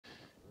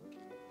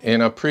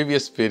In a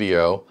previous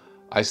video,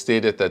 I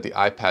stated that the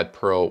iPad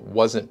Pro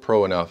wasn't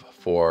pro enough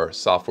for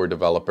software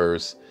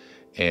developers,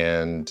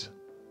 and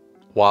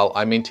while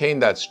I maintain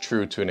that's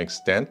true to an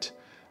extent,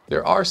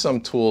 there are some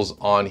tools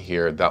on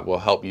here that will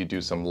help you do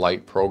some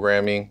light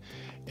programming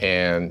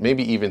and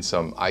maybe even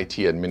some IT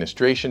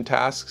administration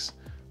tasks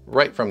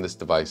right from this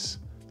device.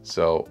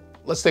 So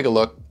let's take a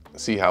look,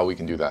 see how we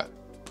can do that.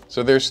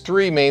 So there's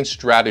three main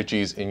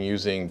strategies in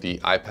using the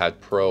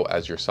iPad Pro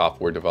as your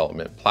software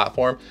development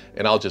platform,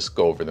 and I'll just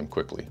go over them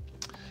quickly.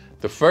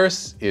 The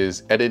first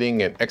is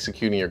editing and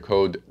executing your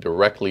code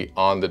directly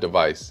on the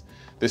device.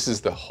 This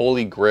is the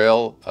holy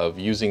grail of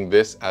using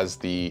this as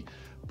the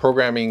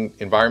programming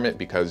environment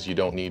because you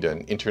don't need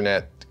an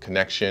internet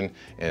connection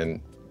and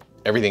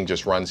everything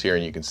just runs here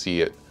and you can see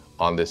it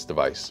on this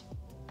device.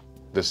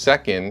 The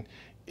second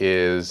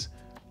is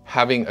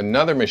having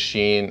another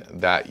machine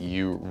that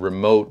you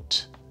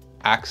remote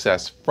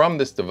access from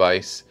this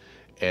device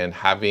and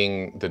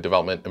having the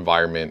development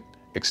environment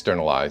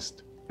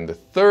externalized. And the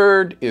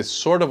third is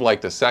sort of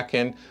like the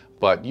second,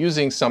 but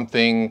using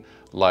something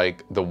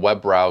like the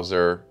web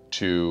browser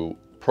to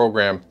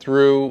program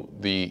through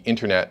the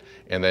internet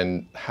and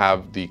then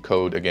have the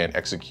code again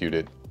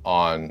executed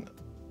on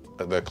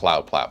the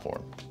cloud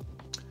platform.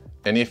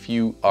 And if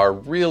you are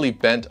really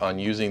bent on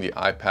using the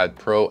iPad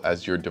Pro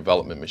as your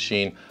development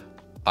machine,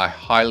 I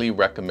highly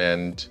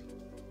recommend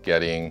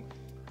getting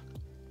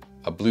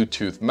a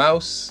Bluetooth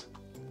mouse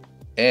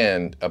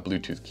and a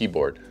Bluetooth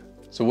keyboard.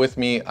 So with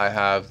me, I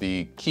have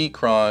the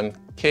Keychron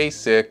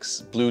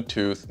K6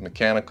 Bluetooth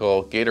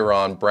mechanical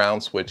Gatoron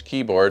brown switch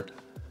keyboard,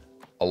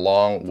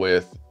 along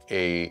with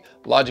a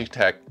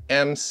Logitech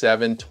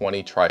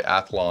M720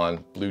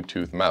 Triathlon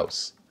Bluetooth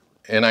mouse.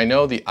 And I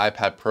know the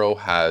iPad Pro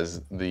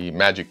has the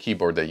Magic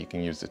Keyboard that you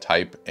can use to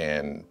type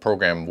and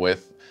program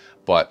with,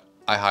 but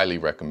I highly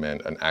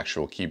recommend an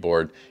actual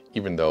keyboard,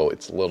 even though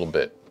it's a little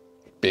bit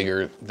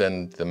bigger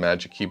than the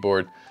Magic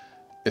Keyboard.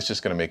 It's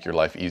just gonna make your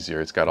life easier.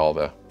 It's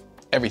got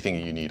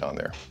everything you need on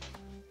there.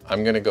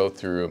 I'm gonna go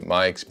through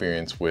my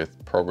experience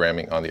with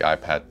programming on the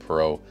iPad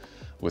Pro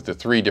with the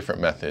three different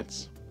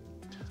methods.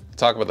 Let's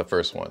talk about the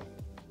first one.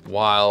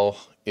 While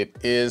it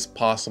is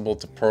possible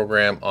to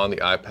program on the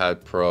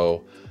iPad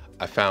Pro,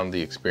 I found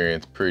the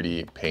experience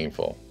pretty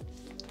painful.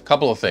 A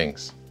couple of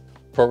things.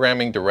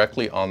 Programming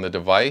directly on the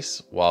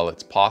device, while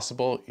it's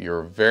possible,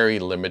 you're very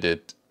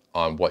limited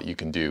on what you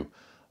can do.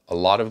 A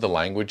lot of the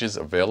languages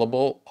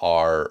available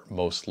are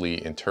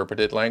mostly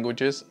interpreted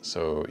languages.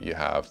 So you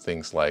have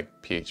things like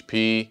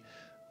PHP,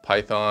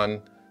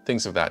 Python,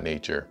 things of that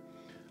nature.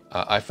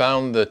 I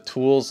found the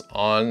tools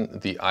on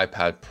the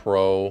iPad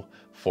Pro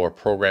for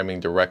programming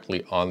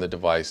directly on the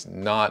device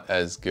not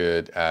as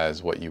good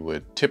as what you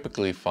would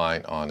typically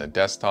find on a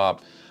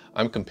desktop.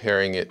 I'm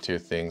comparing it to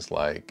things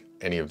like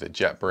any of the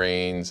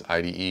JetBrains,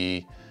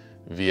 IDE,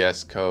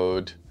 VS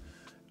Code.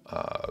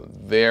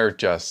 They're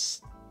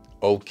just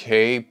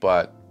okay,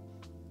 but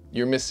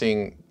you're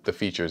missing the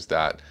features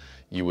that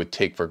you would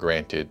take for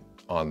granted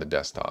on the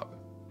desktop.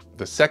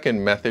 The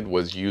second method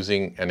was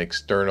using an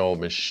external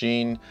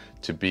machine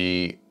to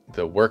be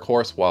the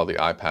workhorse while the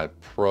iPad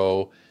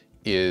Pro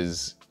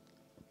is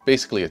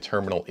basically a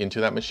terminal into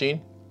that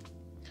machine.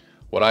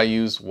 What I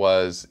used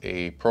was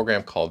a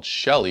program called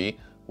Shelly,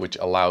 which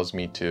allows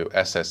me to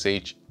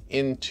SSH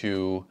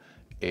into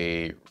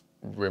a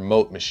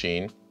remote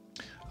machine.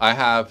 I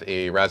have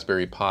a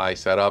Raspberry Pi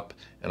set up,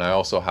 and I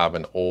also have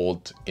an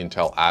old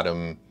Intel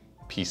Atom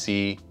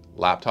PC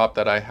laptop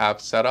that I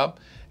have set up,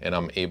 and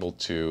I'm able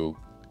to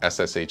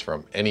SSH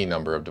from any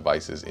number of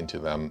devices into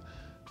them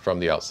from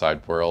the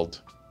outside world.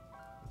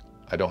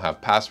 I don't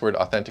have password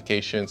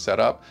authentication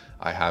set up.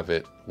 I have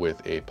it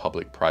with a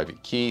public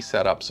private key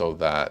set up so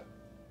that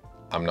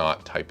I'm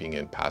not typing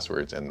in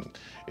passwords, and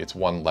it's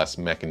one less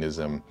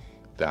mechanism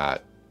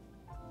that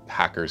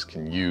hackers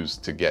can use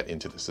to get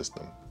into the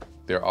system.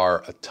 There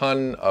are a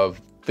ton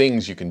of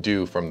things you can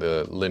do from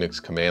the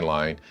Linux command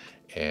line,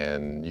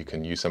 and you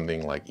can use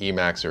something like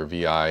Emacs or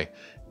VI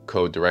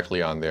code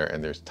directly on there,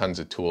 and there's tons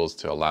of tools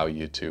to allow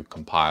you to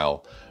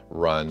compile,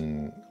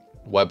 run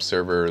web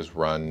servers,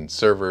 run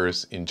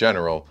servers in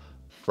general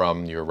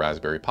from your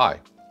Raspberry Pi.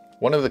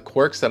 One of the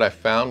quirks that I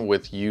found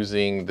with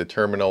using the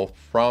terminal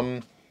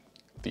from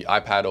the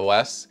iPad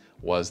OS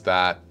was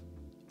that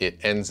it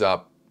ends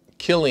up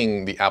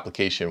killing the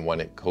application when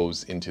it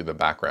goes into the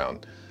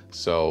background.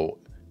 So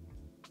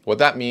what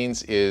that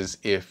means is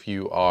if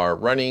you are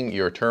running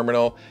your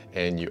terminal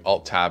and you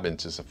Alt Tab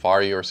into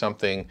Safari or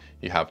something,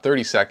 you have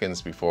 30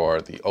 seconds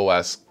before the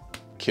OS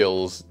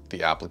kills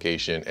the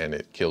application and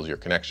it kills your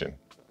connection.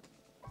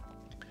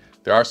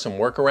 There are some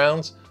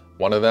workarounds.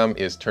 One of them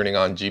is turning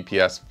on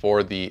GPS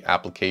for the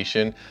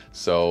application,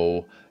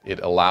 so it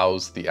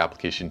allows the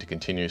application to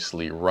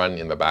continuously run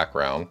in the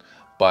background.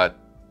 But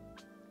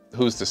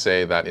who's to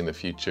say that in the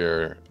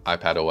future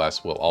iPad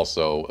OS will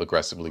also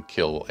aggressively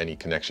kill any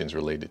connections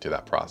related to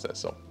that process?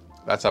 So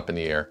that's up in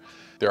the air.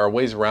 There are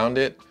ways around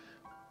it.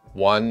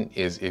 One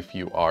is if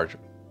you are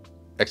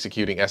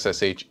executing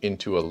SSH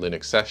into a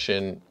Linux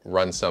session,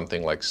 run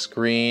something like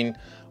screen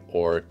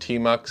or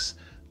tmux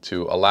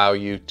to allow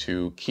you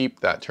to keep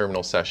that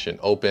terminal session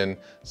open.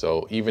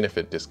 So even if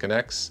it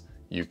disconnects,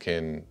 you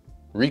can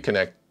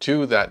reconnect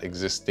to that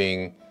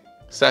existing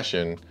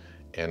session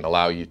and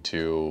allow you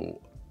to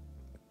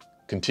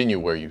continue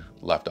where you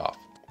left off.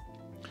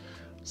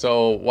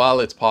 So while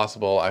it's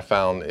possible, I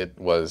found it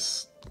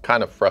was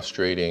kind of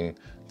frustrating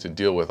to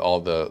deal with all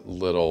the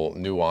little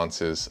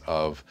nuances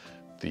of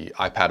the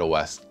iPad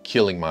OS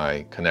killing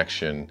my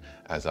connection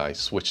as I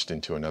switched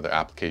into another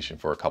application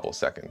for a couple of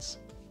seconds.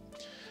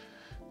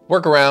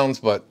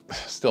 Workarounds, but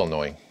still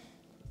annoying.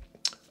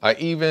 I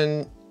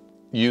even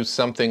used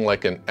something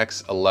like an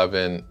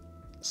X11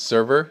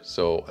 server,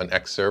 so an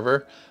X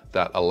server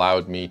that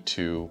allowed me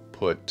to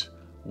put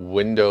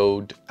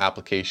windowed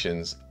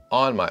applications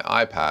on my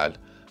iPad.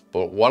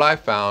 But what I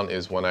found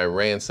is when I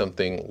ran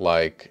something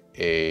like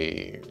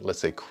let's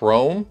say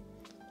Chrome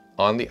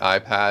on the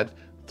iPad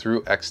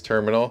through X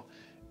terminal,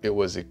 it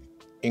was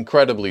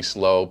incredibly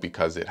slow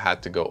because it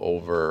had to go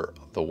over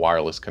the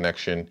wireless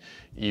connection,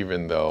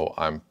 even though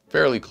I'm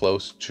fairly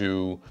close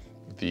to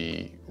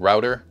the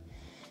router.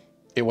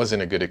 It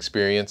wasn't a good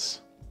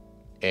experience.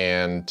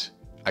 And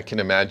I can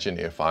imagine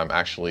if I'm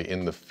actually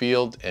in the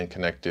field and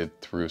connected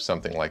through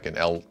something like an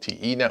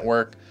LTE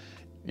network,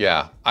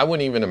 yeah, I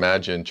wouldn't even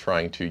imagine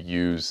trying to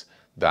use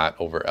that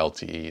over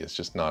LTE. It's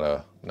just not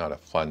a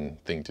fun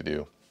thing to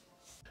do.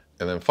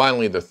 And then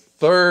finally, the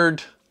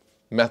third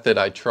method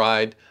I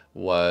tried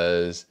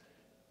was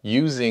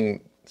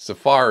using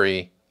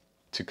Safari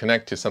to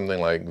connect to something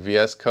like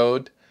VS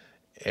Code.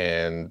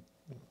 And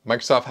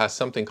Microsoft has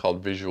something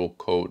called Visual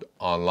Code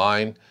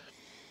Online,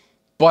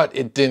 but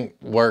it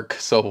didn't work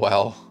so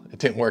well. It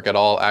didn't work at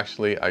all,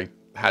 actually. I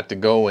had to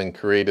go and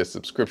create a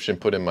subscription,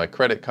 put in my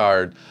credit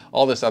card,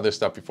 all this other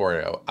stuff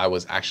before I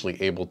was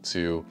actually able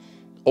to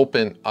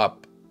open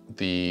up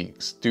the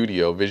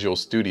Visual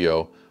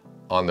Studio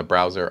on the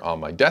browser on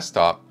my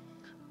desktop.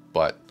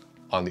 But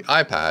on the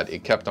iPad,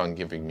 it kept on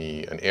giving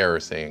me an error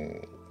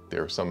saying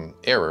there was some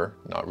error,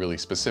 not really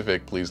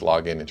specific, please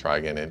log in and try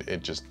again.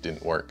 It just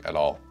didn't work at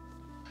all.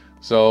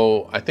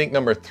 So I think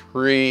number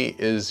 3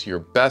 is your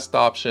best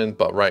option,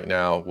 but right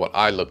now what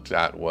I looked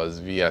at was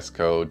VS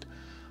Code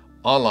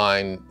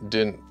Online.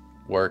 Didn't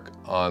work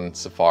on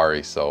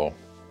Safari, so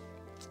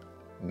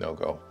no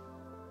go.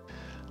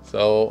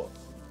 So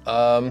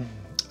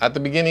at the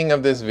beginning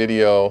of this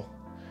video,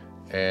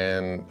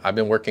 and I've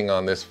been working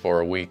on this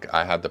for a week,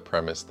 I had the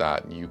premise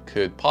that you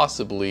could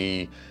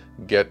possibly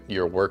get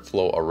your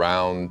workflow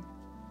around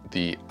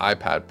the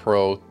iPad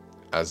Pro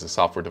as a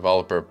software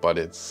developer, but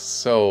it's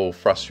so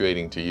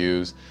frustrating to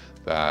use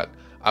that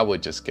I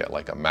would just get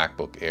like a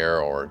MacBook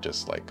Air or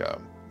just like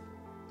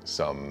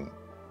some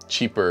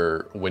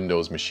cheaper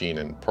Windows machine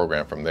and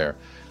program from there.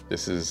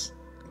 This is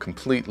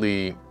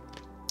completely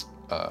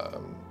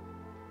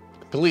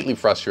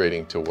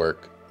frustrating to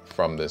work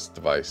from this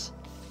device.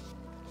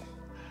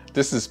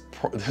 This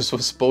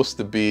was supposed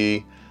to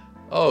be,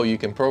 oh, you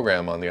can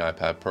program on the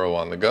iPad Pro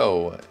on the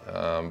go,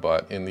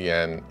 but in the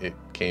end, it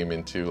came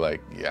into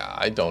like, yeah,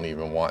 I don't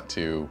even want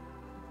to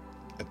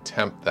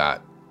attempt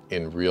that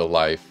in real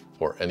life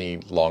for any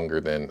longer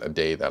than a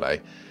day that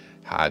I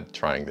had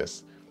trying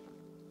this.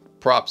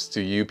 Props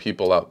to you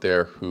people out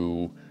there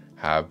who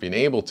have been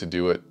able to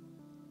do it,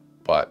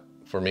 but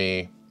for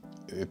me,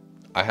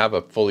 I have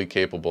a fully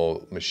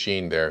capable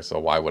machine there, so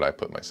why would I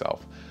put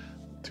myself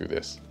through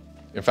this?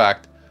 In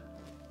fact,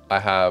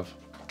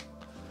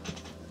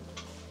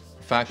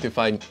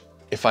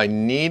 if I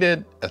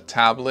needed a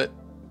tablet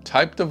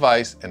type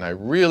device and I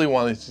really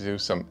wanted to do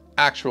some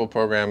actual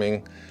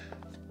programming,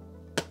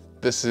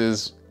 this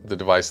is the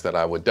device that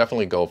I would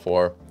definitely go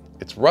for.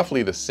 It's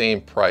roughly the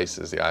same price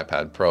as the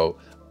iPad Pro,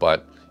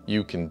 but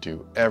you can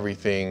do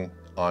everything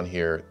on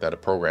here that a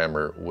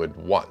programmer would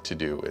want to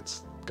do.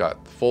 It's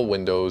got full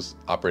Windows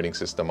operating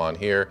system on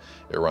here.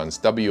 It runs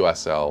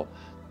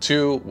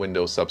WSL2,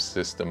 Windows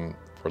subsystem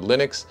for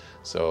Linux.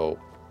 So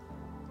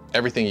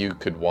everything you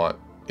could want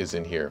is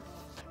in here.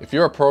 If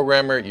you're a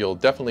programmer, you'll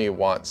definitely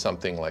want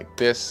something like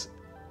this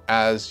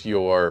as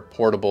your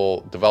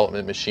portable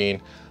development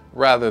machine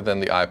rather than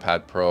the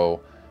iPad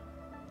Pro.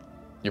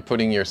 You're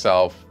putting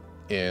yourself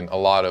in a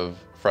lot of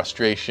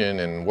frustration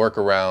and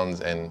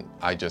workarounds, and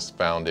I just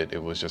found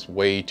it was just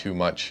way too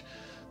much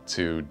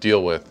to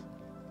deal with.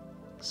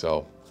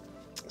 So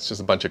it's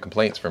just a bunch of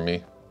complaints from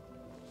me.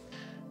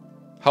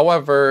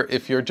 However,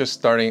 if you're just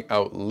starting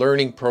out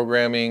learning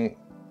programming,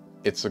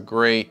 it's a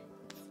great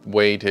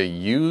way to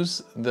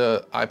use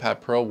the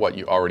iPad Pro, what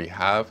you already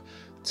have,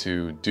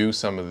 to do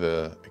some of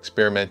the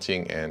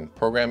experimenting and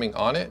programming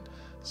on it.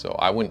 So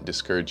I wouldn't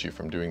discourage you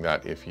from doing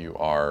that if you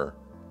are,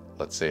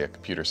 let's say, a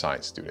computer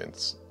science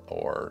student,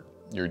 or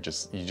you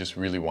just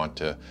really want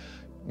to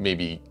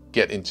maybe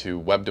get into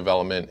web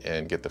development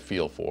and get the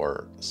feel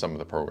for some of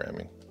the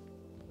programming.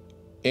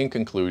 In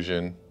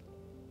conclusion,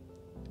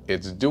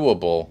 it's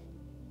doable,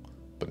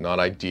 but not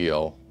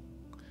ideal.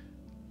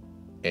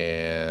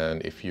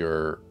 And if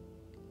you're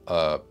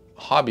a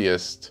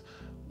hobbyist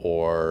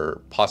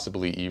or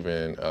possibly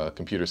even a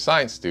computer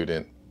science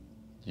student,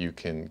 you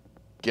can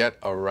get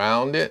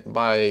around it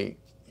by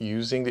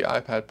using the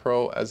iPad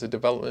Pro as a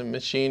development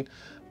machine,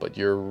 but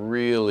you're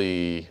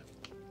really,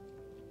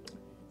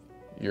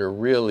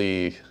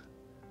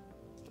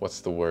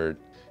 what's the word?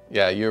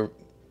 Yeah, you're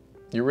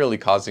really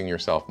causing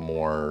yourself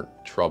more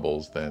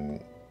troubles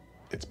than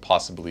it's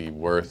possibly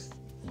worth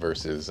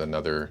versus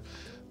another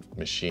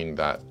machine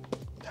that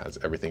has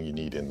everything you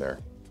need in there.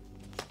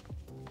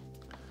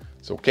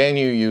 So can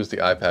you use the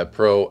iPad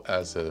Pro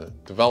as a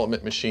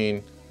development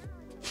machine?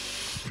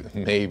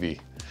 Maybe,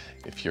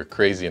 if you're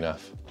crazy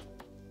enough.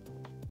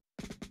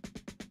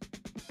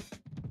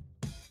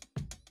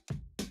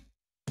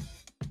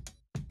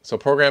 So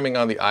programming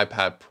on the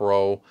iPad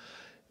Pro,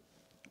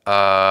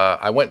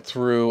 I went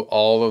through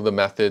all of the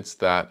methods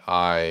that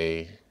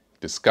I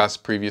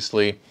discussed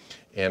previously,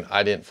 and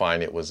I didn't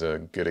find it was a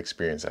good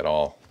experience at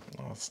all.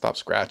 Oh, stop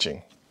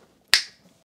scratching.